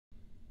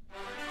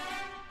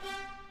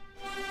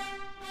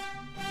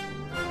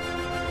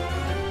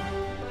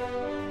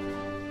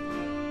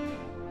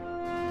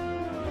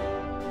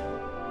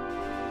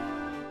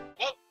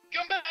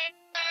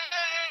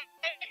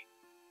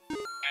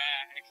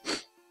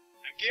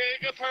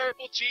Giga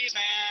Purple Cheese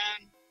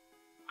Man.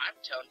 I'm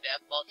Tone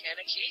Deaf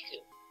Volcanic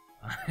Shiku.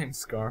 I'm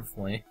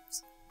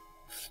Scarflames.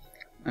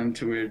 I'm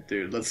too weird,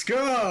 dude. Let's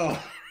go!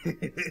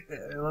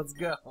 Let's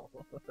go.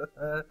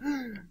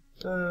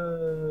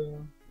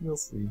 You'll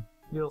see.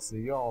 You'll see.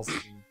 Y'all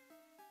see.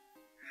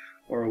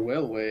 Or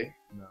will we?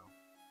 No.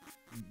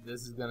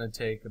 This is gonna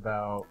take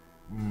about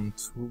 2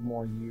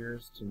 more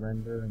years to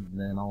render, and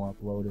then I'll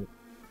upload it.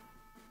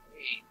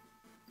 Hey,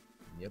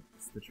 Yep,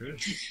 it's the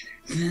truth.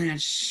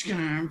 That's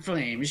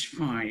Scarflames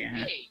for you.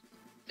 hey,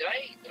 did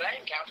I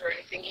encounter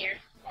anything here?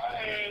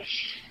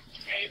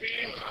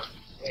 Maybe.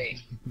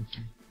 Wait.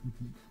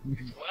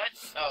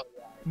 What? Oh,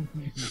 yeah.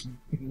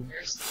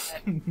 Where's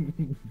that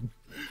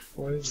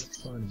Why is it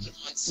funny? one Is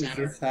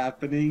center? this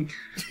happening?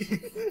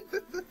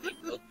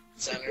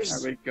 Centers.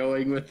 Are we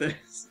going with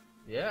this?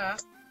 Yeah,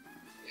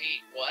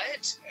 Wait,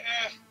 what?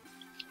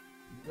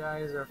 you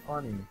guys are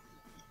funny.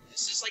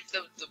 This is like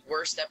the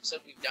worst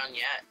episode we've done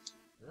yet.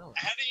 Really?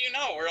 How do you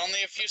know? We're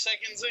only a few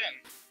seconds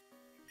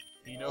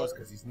in. He knows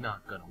because he's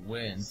not gonna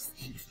win.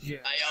 Yeah.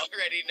 I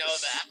already know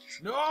that.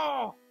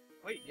 No!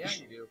 Wait, yeah,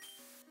 you do.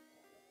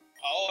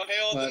 All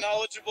hail the What?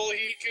 knowledgeable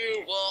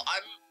Hiku. Well,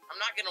 I'm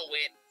not gonna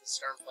win. The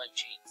Stormflame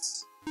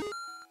cheats.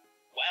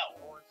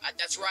 Well,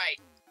 That's right.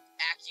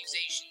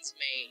 Accusations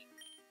made.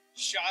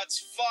 shots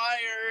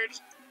fired.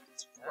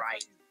 That's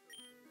right.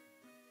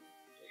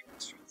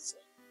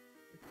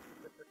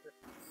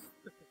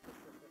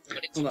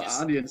 But it's Well, the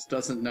just, audience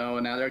doesn't know,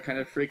 and now they're kind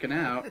of freaking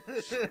out.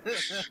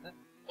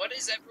 what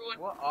is everyone?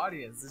 What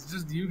audience? It's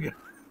just you guys.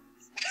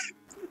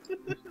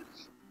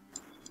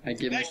 I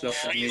give That's myself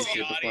crazy amnesia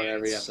before audience.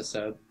 every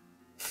episode,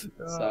 so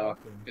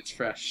okay. it's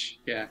fresh.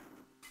 Yeah.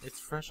 It's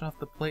fresh off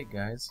the plate,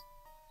 guys.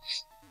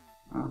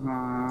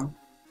 Uh-huh.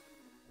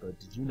 But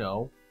did you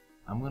know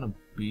I'm gonna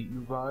beat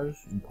you guys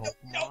in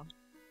Pokemon?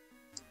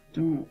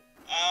 Don't.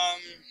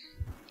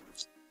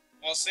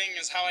 Well, seeing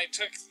as how I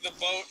took the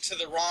boat to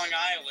the wrong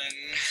island,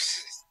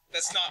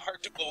 that's not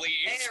hard to believe.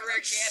 Hey,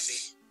 rare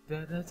candy.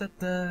 Da da da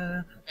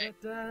da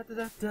da da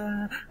da da da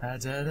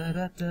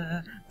da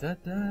da da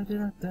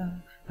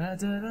da da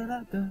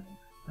da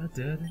da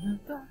da da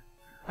da.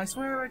 I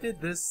swear I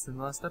did this in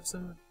the last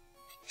episode.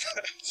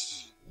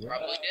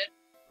 Probably did.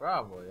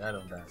 Probably, I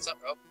don't know. What's up,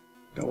 bro?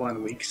 Go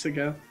on weeks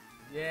ago.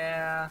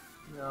 Yeah,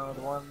 no,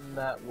 the one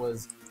that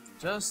was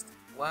just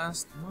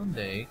last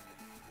Monday.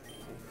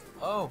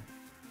 Oh,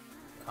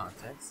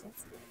 context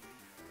sensitive.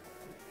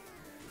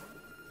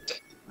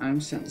 I'm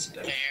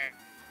sensitive. There.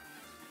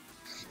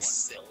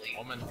 Silly.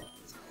 Woman.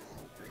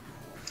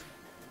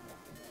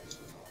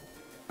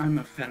 I'm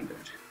offended.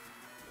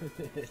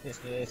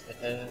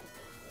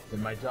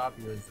 Then my job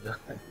here is done.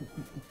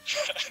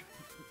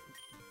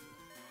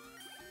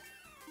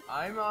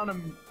 I'm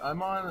on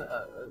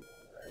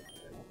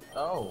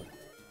oh,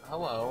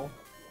 hello.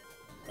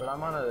 But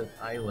I'm on an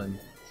island.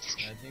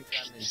 And I think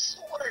I'm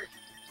Sword.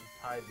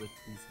 tied with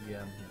PCM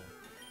here.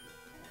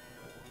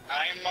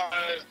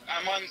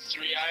 I'm on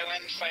 3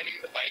 Island fighting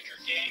the biker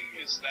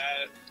gang. Is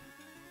that?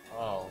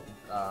 Oh,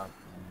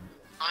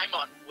 I'm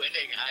on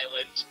Winning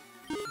Island.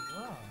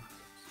 oh.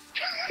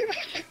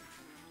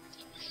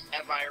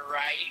 Am I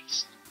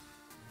right?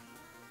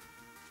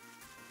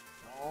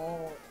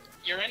 Oh,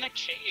 You're in a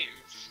cave.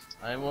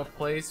 I'm a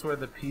place where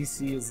the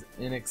PC is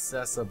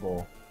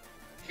inaccessible.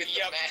 With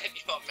Yep. the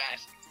manual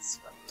magic.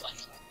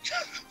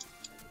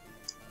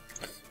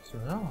 So,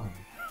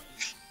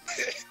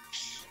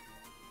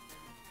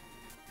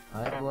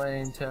 I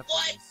blame Teflon.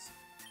 What?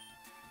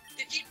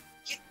 Did you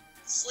get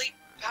sleep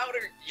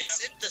powder Yep.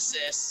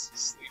 synthesis?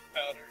 Sleep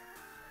powder.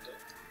 Don't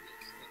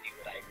do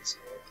what I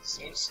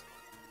was.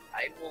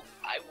 I will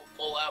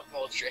pull out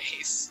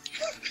Moltres.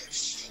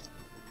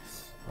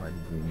 Why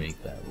did we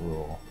make that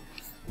rule?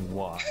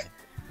 Why?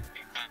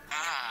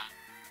 Ah.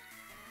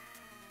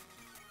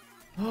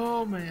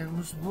 Oh man,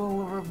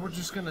 we're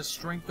just gonna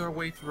strength our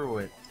way through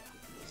it.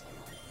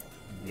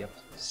 Yep.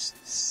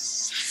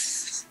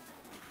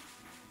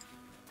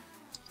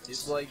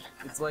 It's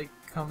like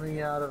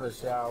coming out of a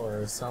shower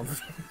or something.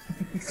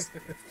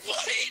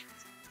 What?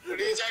 What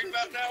are you talking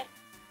about now?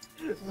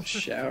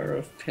 Shower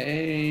of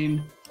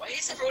pain. Why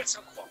is everyone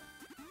so quiet?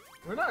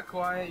 We're not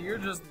quiet, you're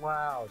just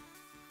loud.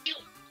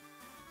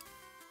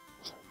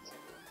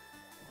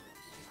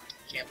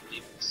 Can't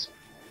believe this.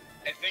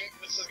 I think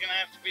this is gonna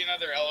have to be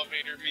another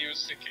elevator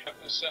music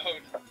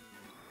episode.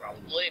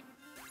 Probably.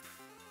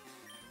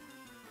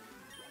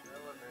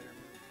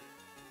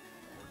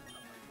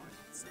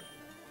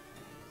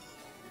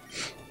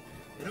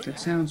 That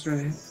sounds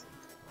right.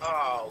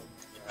 Oh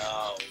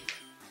no.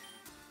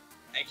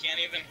 I can't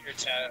even hear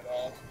chat at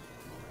all.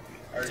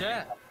 Or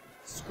Jet,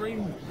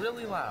 scream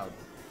really loud.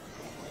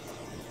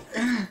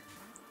 That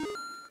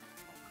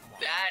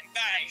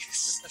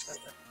Nice!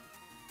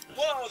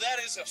 Whoa, that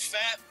is a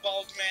fat,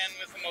 bald man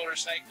with a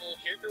motorcycle.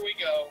 Here we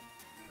go.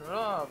 Shut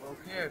up,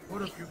 okay, I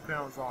put a few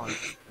pounds on.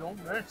 Don't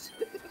mess.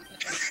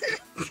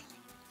 Oh, did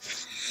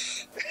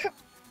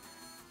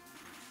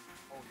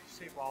you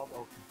say bald?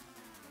 Okay.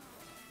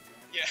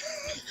 Yeah.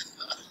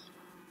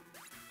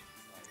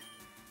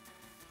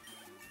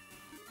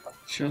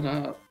 Shut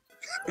up.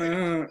 He's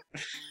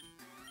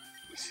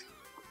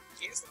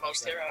the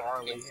most That terrible.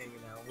 Harley hanging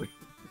out with.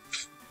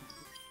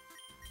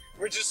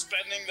 We're just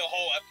spending the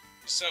whole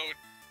episode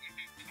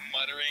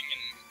muttering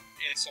and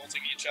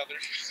insulting each other.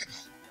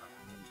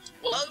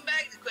 Welcome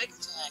back to Quick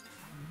Attack.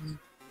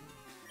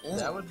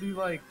 That would be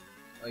like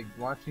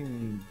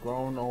watching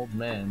grown old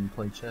men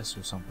play chess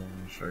or something.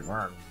 And it's like,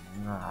 "Rah,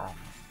 rah."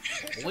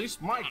 At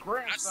least my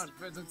grandson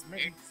visits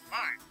me. It's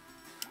fine.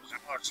 That's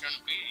how it's gonna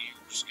be.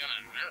 You're just gonna.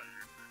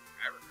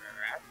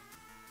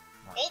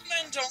 Old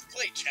men don't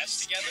play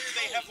chess together.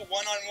 They have a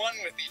one-on-one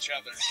with each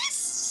other.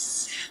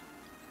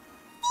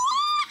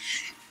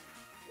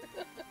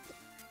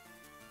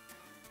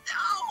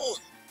 No!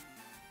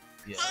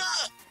 Yes.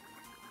 Ah!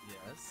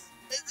 Yes.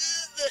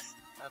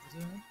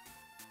 Appetite?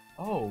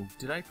 Oh,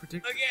 did I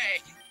predict?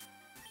 Okay.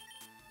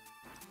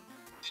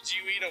 Did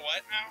you eat a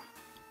what now?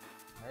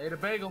 I ate a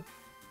bagel.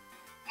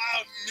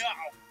 Oh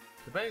no!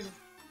 The bagel.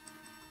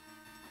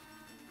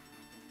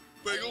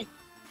 Bagel.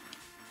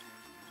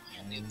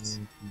 It's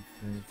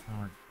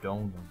not a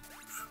donut.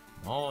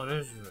 All it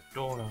is a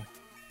donut.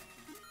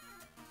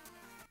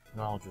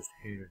 I'll just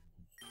hate it.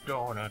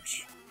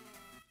 Donuts.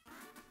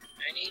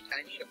 I need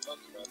a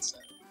Pokemon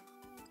set.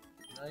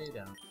 No, you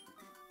don't.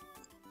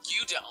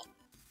 You don't.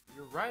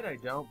 You're right, I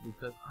don't,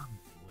 because I'm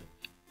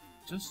late.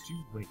 Just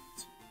you wait.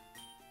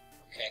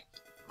 Okay.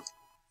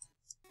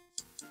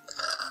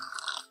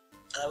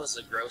 That was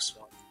a gross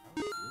one.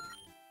 It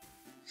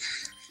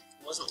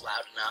wasn't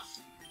loud enough.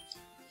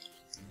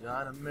 You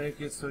gotta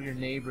make it so your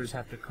neighbors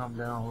have to come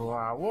down.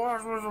 What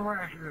was the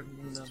record?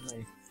 And then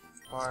they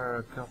fire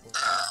a couple.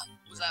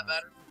 Was that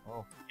better?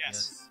 Oh,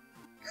 Yes.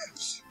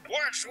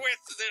 What's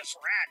with this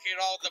racket,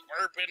 all the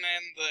burping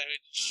and the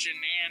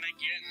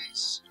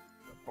shenanigans?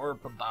 The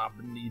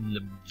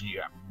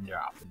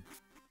burp-a-bob-a-dee-lib-jab-jab.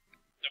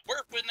 The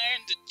burping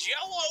and the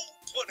jello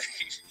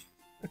pudding.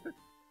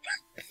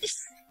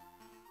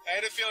 I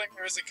had a feeling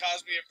there was a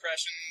Cosby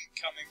impression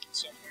coming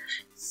somewhere.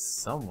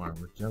 Somewhere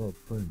with Jello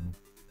pudding.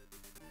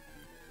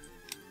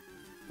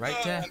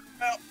 Right, Dad?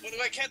 Well, what do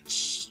I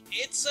catch?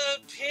 It's a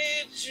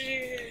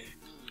pigeon.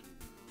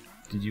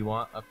 Did you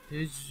want a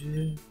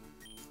pigeon?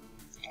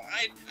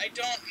 I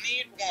don't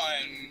need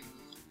one.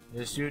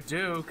 Yes, you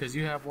do, because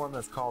you have one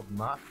that's called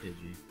not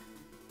Pidgey.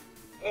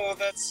 Oh,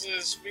 that's a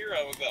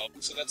Spearow, though,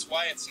 so that's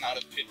why it's not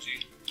a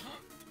Pidgey.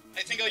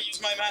 I think I'll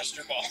use my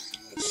Master Ball.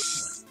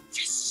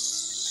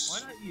 Yes! Why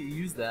not you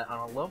use that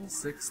on a level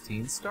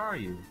 16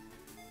 Staryu?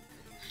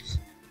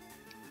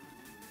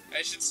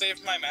 I should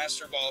save my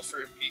Master Ball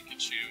for a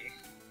Pikachu.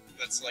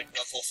 That's like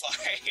level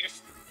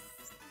 5.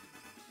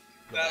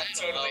 That'll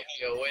totally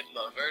help. Go win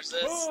the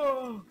versus.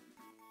 Oh!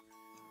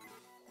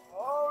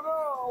 Oh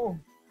no!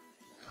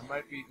 I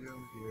might be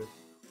doomed here.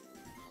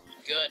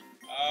 Good.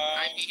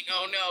 I mean,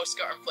 oh no,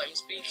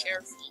 Scarflames, be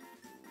careful.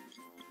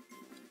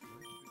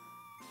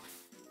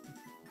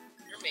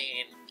 You're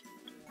mean.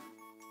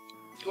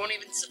 You won't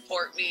even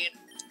support me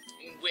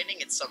in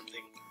winning at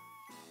something.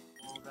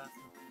 Oh, that's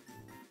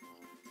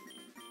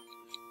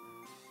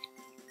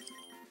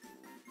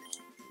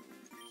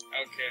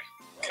Okay.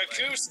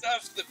 Cuckoo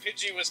stuff, the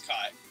Pidgey was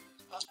caught.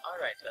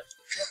 Alright then.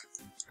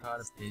 caught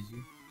a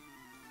Pidgey.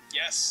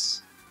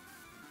 Yes.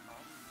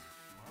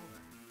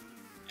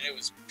 And it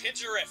was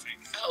Pidgerific.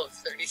 Oh,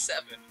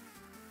 37.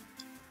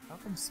 How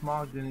come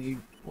Smog didn't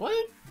even...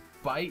 What?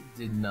 Bite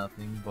did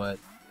nothing, but...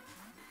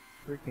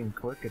 Freaking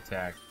Quick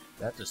Attack.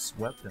 That just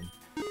swept him.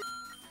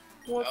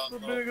 What's the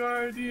big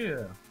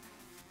idea?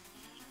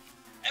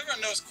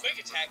 Everyone knows Quick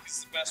Attack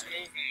is the best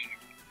move in the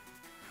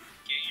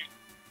game.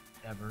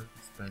 Ever.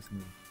 It's the best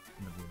move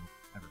in the world.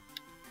 Ever.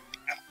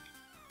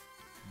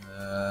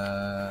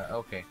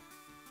 Okay.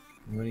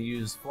 I'm gonna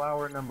use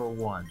flower number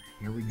 1.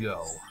 Here we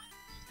go.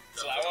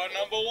 Flower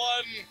number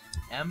 1!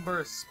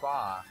 Ember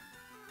Spa. I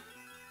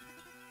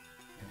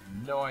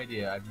have no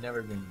idea. I've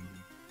never been using.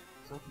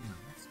 So,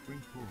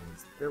 spring pool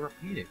is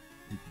therapeutic,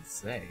 you can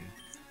say.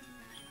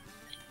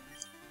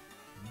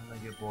 And then I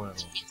get boiled.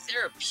 You mean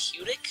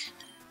therapeutic?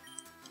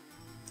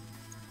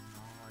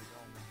 No, I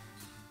don't.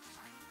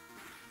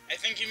 I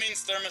think he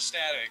means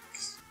thermostatic.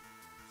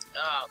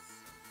 Oh.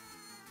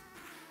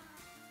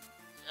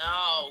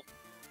 No.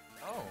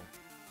 Oh.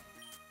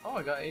 Oh,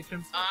 I got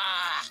HM.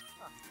 Ah!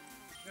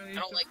 Got I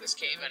don't like this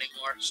game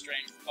anymore.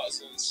 Strength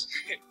puzzles.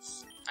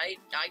 I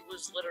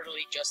was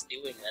literally just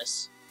doing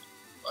this,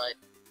 but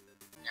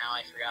now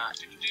I forgot.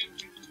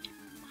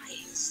 Why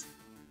is...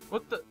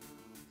 What the?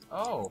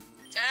 Oh.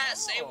 Ah,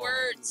 say Oh.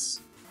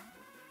 words!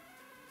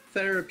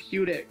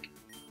 Therapeutic.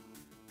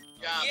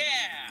 Good job.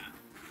 Yeah!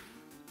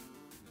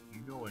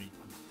 You know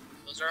anything?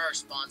 Those are our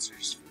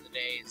sponsors for the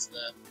day, is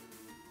the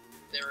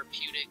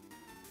Therapeutic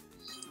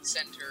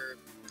Center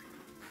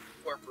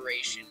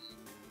Corporation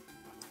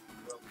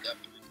World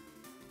Government.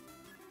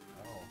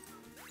 Oh.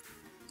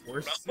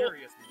 We're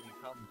serious when it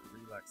comes to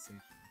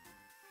relaxation.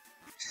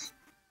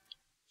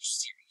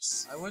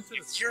 Serious. I went to the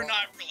If you're spa.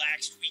 not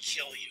relaxed, we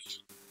kill you.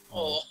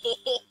 Oh,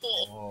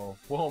 Oh,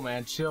 whoa,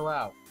 man, chill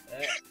out.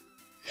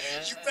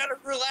 you better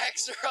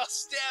relax or I'll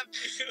stab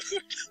you.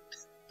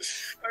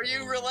 Are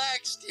you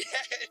relaxed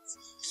yet?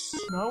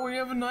 No, we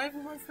have a knife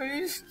in my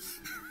face.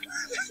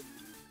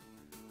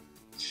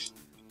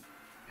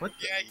 What?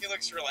 Yeah, he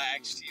looks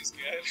relaxed. He's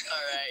good.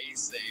 Alright,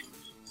 he's safe.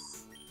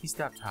 He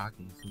stopped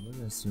talking, so we're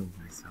gonna assume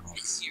he's out.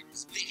 This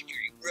year's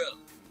Victory Road.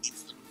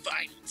 It's the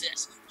final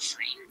test for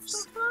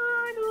trainers.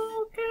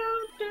 Final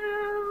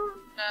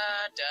countdown.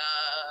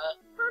 Da-da.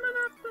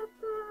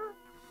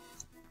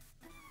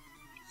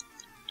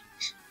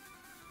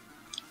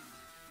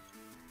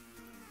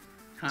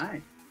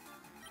 Hi.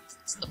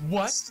 It's the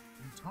What? best.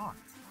 You talked.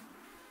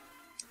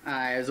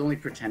 I was only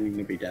pretending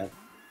to be deaf.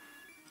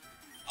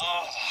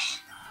 Oh,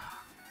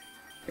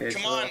 It's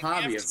come a on. little We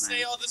hobby have of to say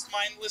mine. all this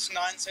mindless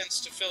nonsense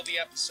to fill the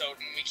episode,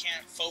 and we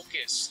can't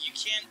focus. You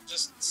can't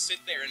just sit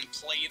there and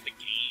play the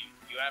game.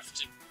 You have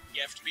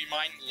to be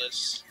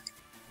mindless.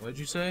 What did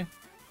you say?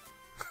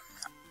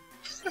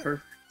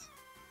 Perfect.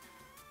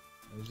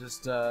 I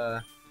just,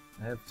 I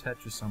have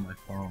Tetris on my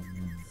phone.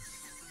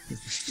 And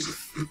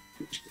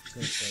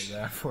gonna say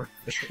that for a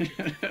bit.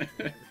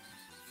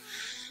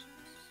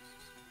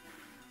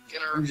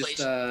 Gonna I'm replace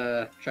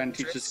just trying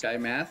to teach this guy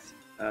math.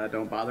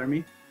 Don't bother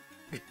me.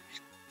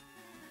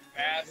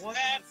 Math, What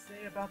math. did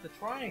you say about the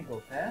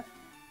triangle, Pat?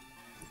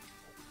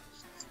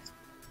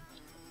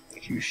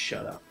 You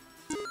shut up.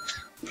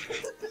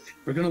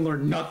 We're gonna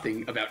learn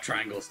nothing about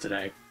triangles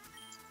today.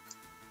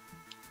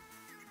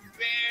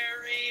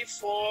 Berry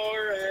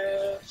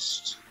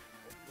forest.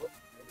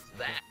 What's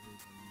that?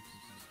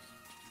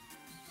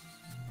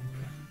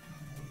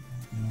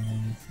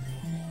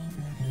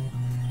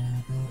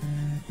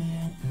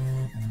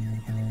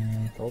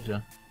 Told ya.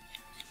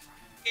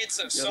 It's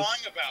a song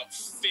about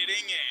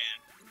fitting in.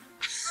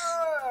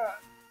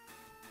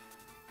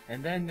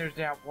 And then there's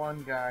that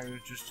one guy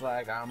who's just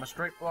like, I'm a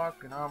straight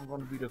block and I'm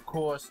gonna be the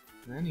course.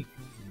 And then he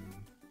kills me.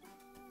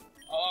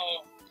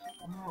 Oh,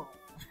 No.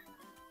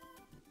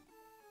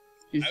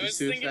 He's I the was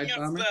thinking suicide of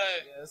bomber. the.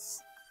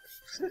 Yes.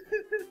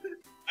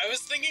 I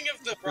was thinking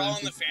of the Brawl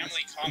in the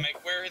Family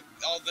comic where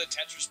all the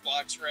Tetris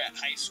blocks were at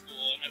high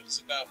school and it was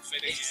about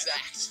fitting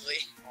Exactly.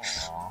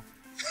 Aww.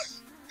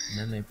 And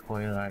then they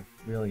play like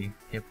really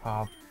hip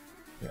hop,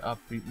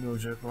 upbeat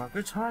music like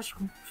it's high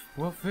school,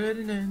 we're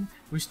fitting in,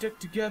 we stick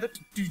together.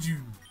 Do-do-do.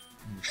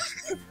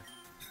 in.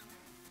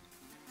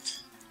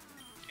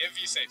 If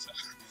you say so.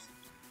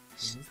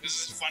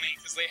 This is funny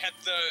because they had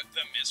the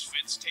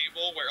Misfits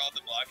table where all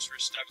the blocks were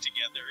stuck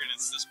together and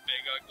it's this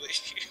big ugly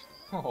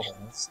Oh,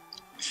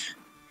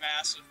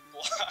 massive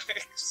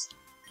blocks.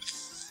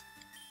 it's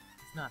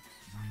not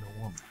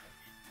normal.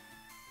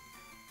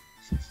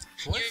 You're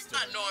Twister.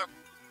 not normal.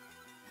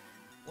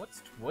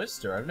 What's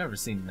Twister? I've never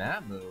seen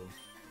that move.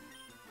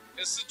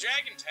 It's the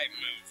dragon type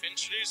move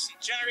introduced in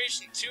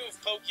Generation 2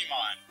 of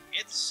Pokemon.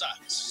 It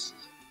sucks.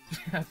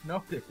 I've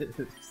noticed.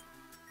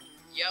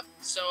 Yep,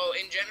 so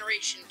in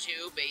Generation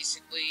 2,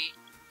 basically,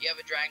 you have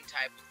a dragon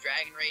type with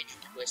Dragon Rage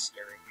and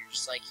Twister, and you're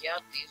just like,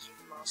 yep, these are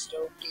the most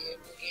OP in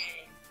the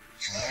game.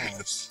 Oh.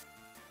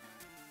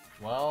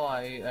 Well,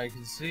 I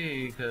can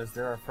see because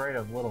they're afraid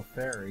of Little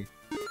Fairy.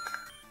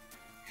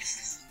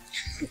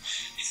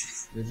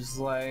 They're just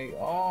like,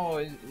 oh,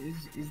 is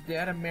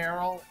that a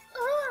Meryl?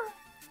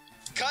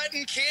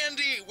 Cotton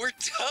candy, we're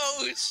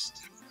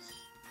toast!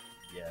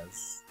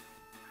 Yes.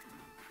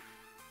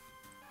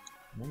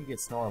 And then you get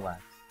Snorlax.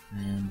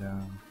 And,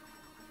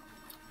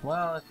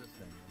 well, let's just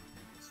say,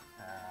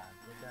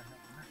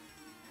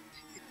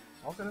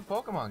 welcome to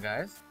Pokemon,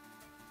 guys.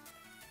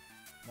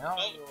 Now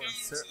we will Welcome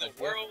insert to a the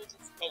gift. world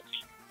of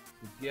Pokemon.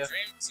 The gift,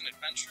 Dreams and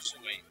adventures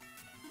await.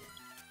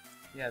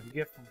 yeah, the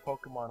gift from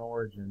Pokemon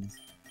Origins.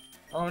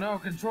 Oh no,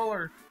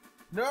 controller!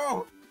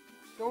 No!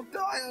 Don't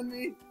die on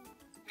me!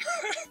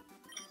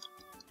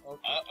 Okay.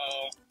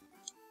 Uh-oh.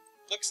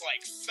 Looks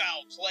like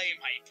foul play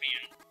might be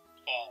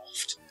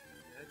involved.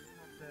 I just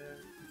want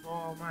to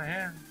control my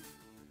hand.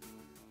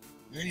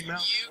 Mini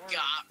Mouse. You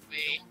got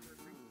me.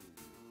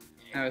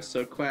 I was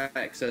so quiet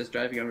because I was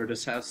driving over to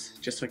his house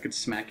just so I could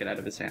smack it out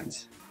of his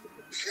hands.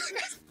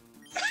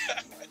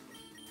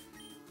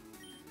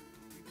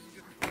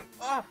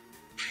 Ah!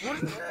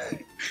 What is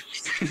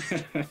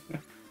that?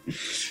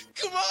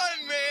 Come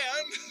on,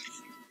 man!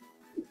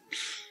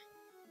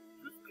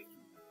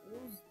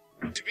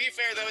 To be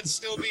fair, that would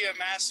still be a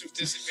massive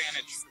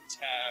disadvantage for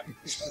Tab.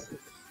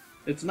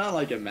 It's not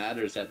like it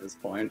matters at this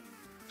point.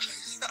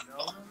 No, you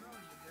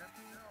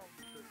never know,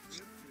 because YouTube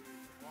is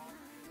a long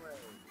way.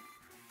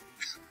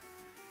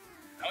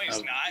 No, he's A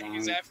not.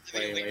 He's long after the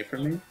way away elite.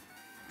 from me.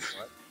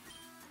 What?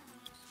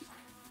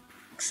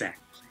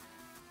 Exactly.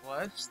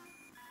 What?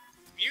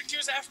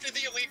 Mewtwo's after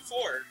the Elite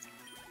Four.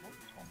 Don't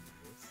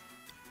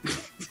tell me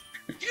this.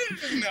 You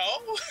didn't know?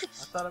 I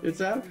thought it was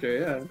It's after,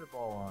 yeah. Master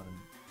Ball on him.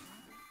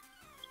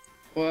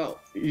 Well,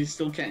 you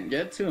still can't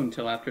get to him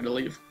till after the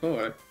Elite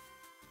Four.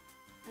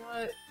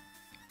 What?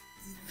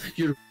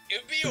 You're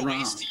It would be a Wrong.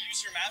 waste to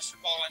use your Master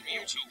Ball on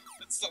Mewtwo.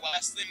 That's the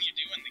last thing you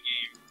do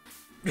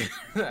in the game.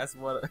 That's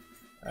what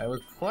I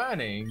was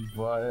planning,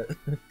 but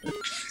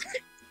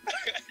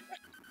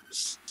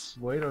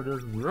wait, I'll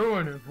just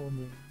ruin it for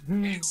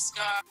me.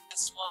 Scar,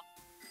 swamp.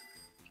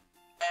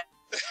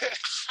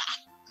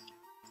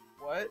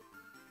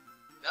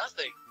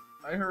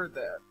 I heard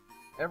that.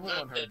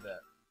 Everyone heard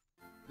that.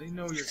 They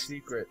know your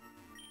secret.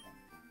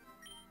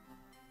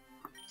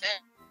 Teh.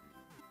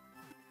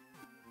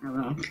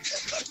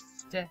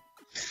 Teh.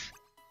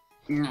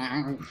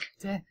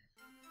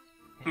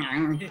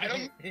 I'm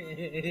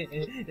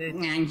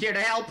here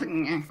to help. If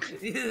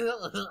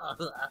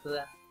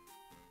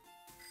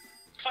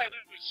I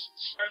lose,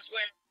 first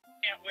win,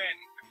 can't win.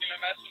 I'm gonna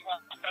mess them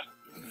up.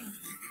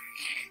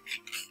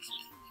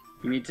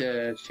 You need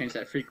to change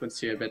that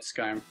frequency a bit,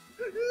 Scarm.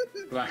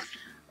 Come on.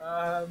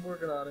 I'm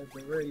working on it.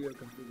 The radio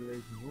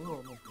configuration.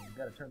 Oh, okay.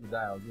 Gotta turn the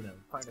dial. You know,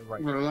 find it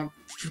right.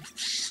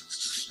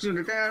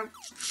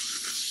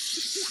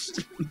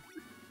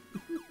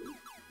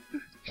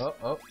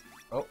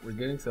 Oh, we're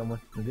getting somewhere.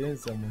 We're getting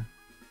somewhere.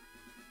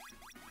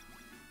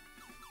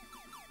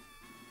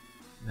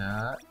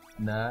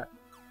 Nah.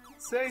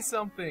 Say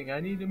something! I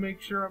need to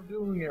make sure I'm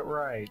doing it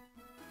right.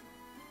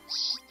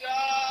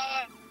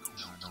 Stop!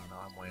 No,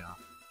 I'm way off.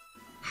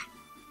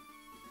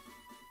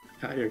 I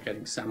thought you were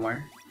getting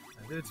somewhere.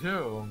 I did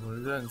too,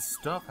 but then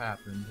stuff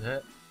happened.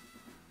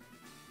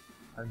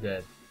 I'm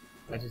dead.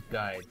 I just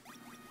died.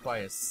 By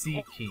a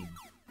sea king.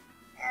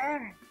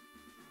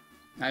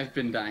 I've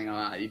been dying a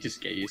lot, you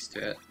just get used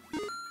to it.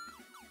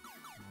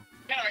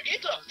 Connor,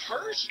 it's a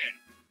Persian!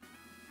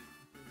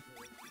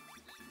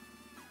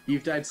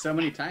 You've died so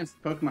many times,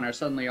 the Pokemon are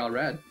suddenly all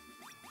red.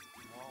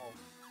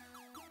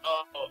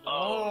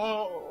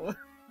 Oh!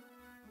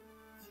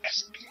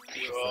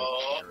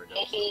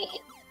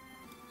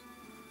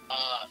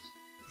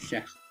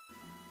 Yeah.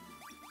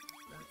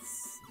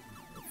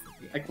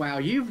 Like, wow,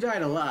 you've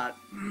died a lot.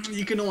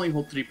 You can only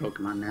hold 3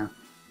 Pokemon now.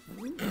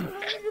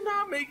 You're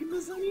not making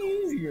this any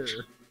easier.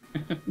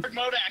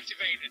 Mode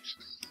activated.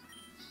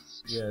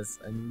 Yes,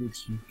 I need a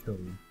cheat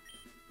code.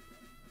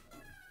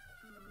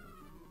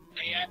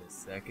 Yeah. Wait a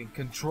second.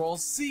 Control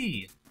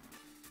C.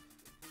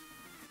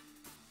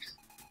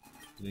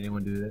 Did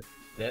anyone do that?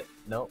 That?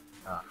 Nope.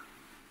 Ah.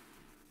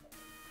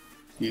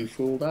 You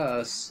fooled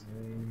us.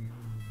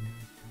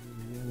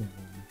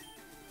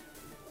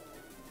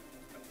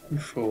 You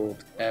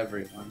fooled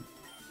everyone.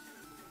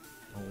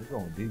 Oh, we're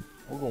going deep.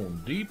 We're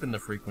going deep in the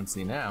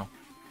frequency now.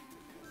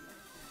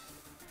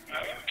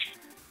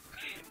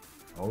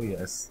 Oh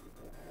yes.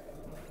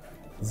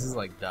 This is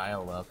like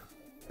dial-up.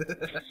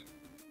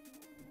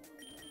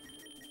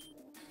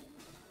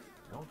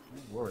 Don't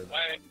you worry.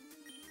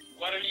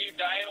 What are you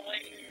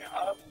dialing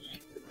up?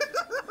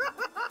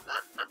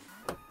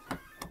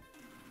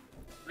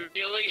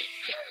 Really?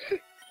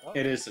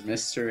 It is a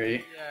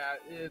mystery. Yeah,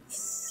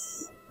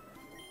 it's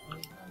a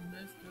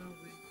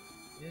mystery.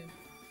 It's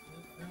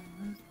a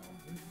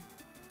mystery.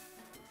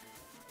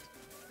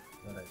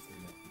 What I see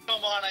now.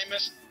 Come on, I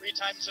missed 3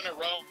 times in a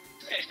row.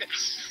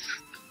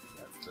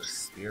 That's the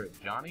spirit,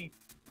 Johnny.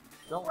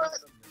 Don't let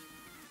them.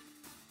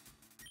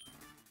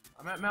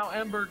 I'm at Mount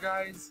Ember,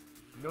 guys.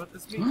 You know what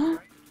this means,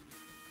 right?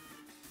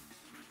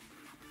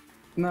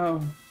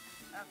 No.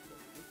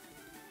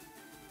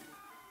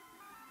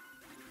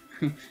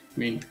 Absolutely. I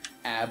mean,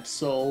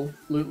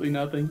 absolutely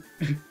nothing.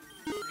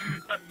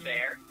 Not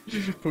there.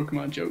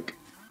 Pokemon joke.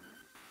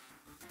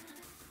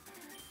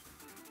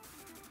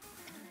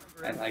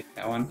 I like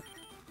that one.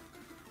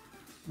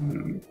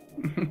 Would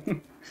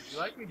you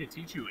like me to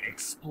teach you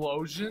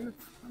explosion?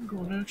 I'm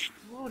gonna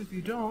explode if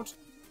you don't.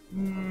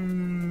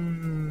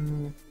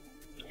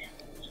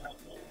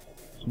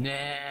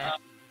 Nah.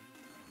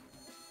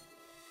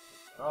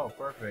 Oh,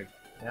 perfect.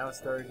 Now it's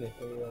starting to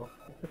hail.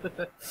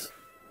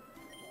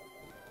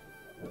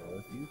 Well,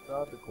 if you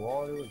thought the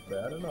quality was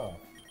bad enough,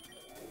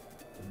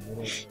 the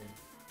little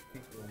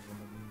people are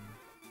gonna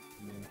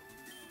be.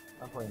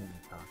 I'm playing in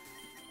the car.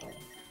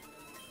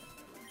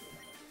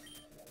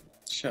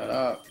 Shut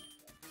up.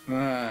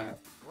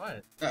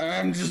 What?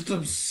 I'm just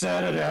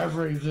upset at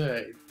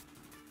everything.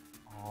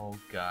 Oh,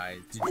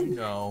 guys, did you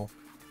know?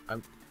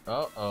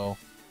 Uh-oh.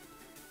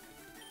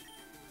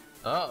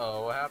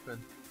 Uh-oh, what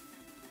happened?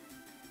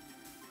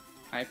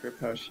 Hyper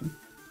potion.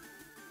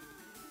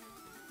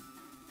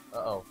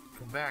 Uh-oh,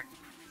 come back.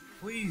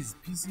 Please,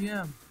 PCM.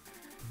 I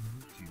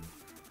need you.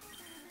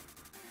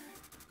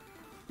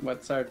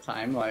 What's our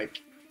time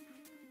like?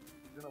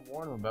 I'm gonna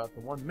warn him about the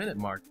 1 minute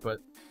mark,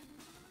 but...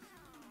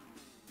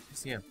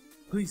 PCM,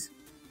 please.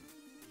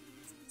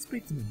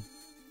 Speak to me.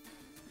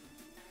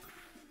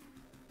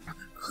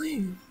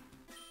 Please.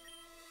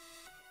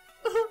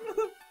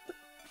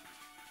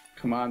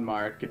 Come on,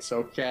 Mark, it's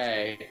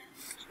okay.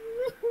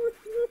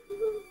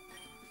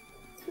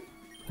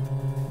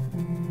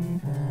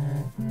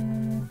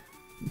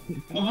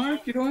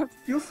 Mark, you don't have to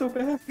feel so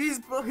bad. He's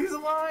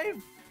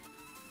alive!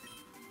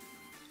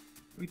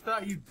 We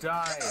thought you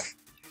died.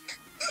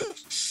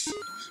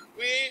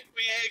 We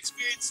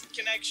experienced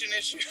connection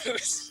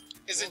issues.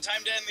 Is it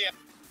time to end the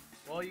episode?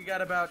 Well, you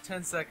got about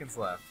 10 seconds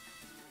left.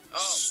 Oh,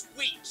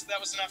 sweet. That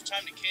was enough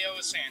time to KO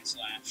a Sand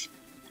Slash.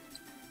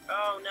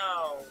 Oh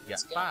no. You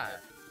got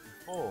 5,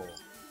 4,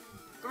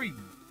 3,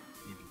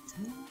 maybe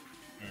 2,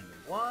 and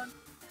 1.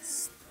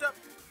 Stop!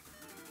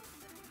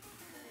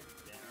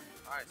 Damn.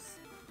 Nice.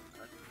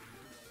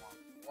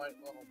 White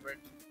little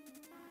bitch.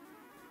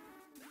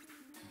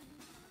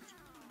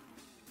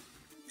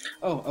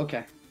 Oh,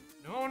 okay.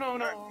 No, no,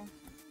 no.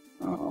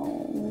 I Oh.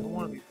 don't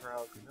want to be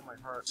proud because then my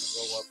heart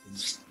will go up and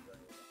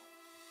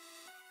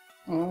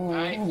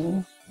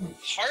Oh.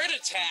 Heart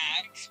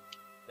attack?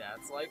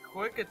 that's like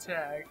quick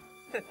attack.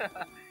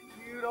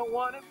 You don't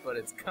want it, but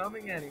it's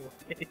coming anyway.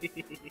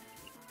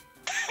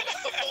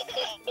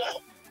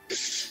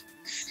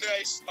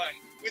 Nice, fun.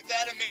 With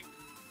that, I mean,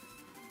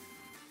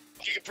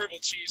 you get purple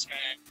cheese,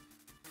 man.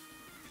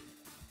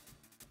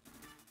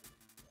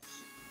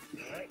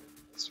 Alright,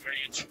 This is where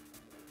you. say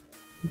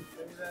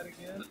that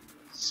again.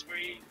 This is where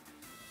you.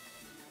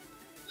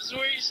 This is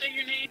where you say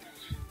your name.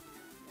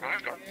 Yeah,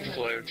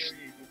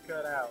 you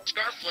cut out.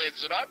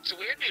 Scarflames, and I'm too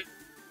weird.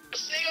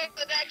 Sing up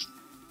the next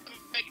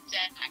quick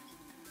attack.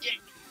 Yeah.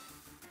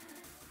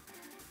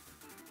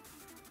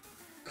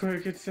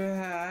 Quick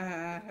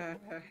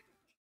attack.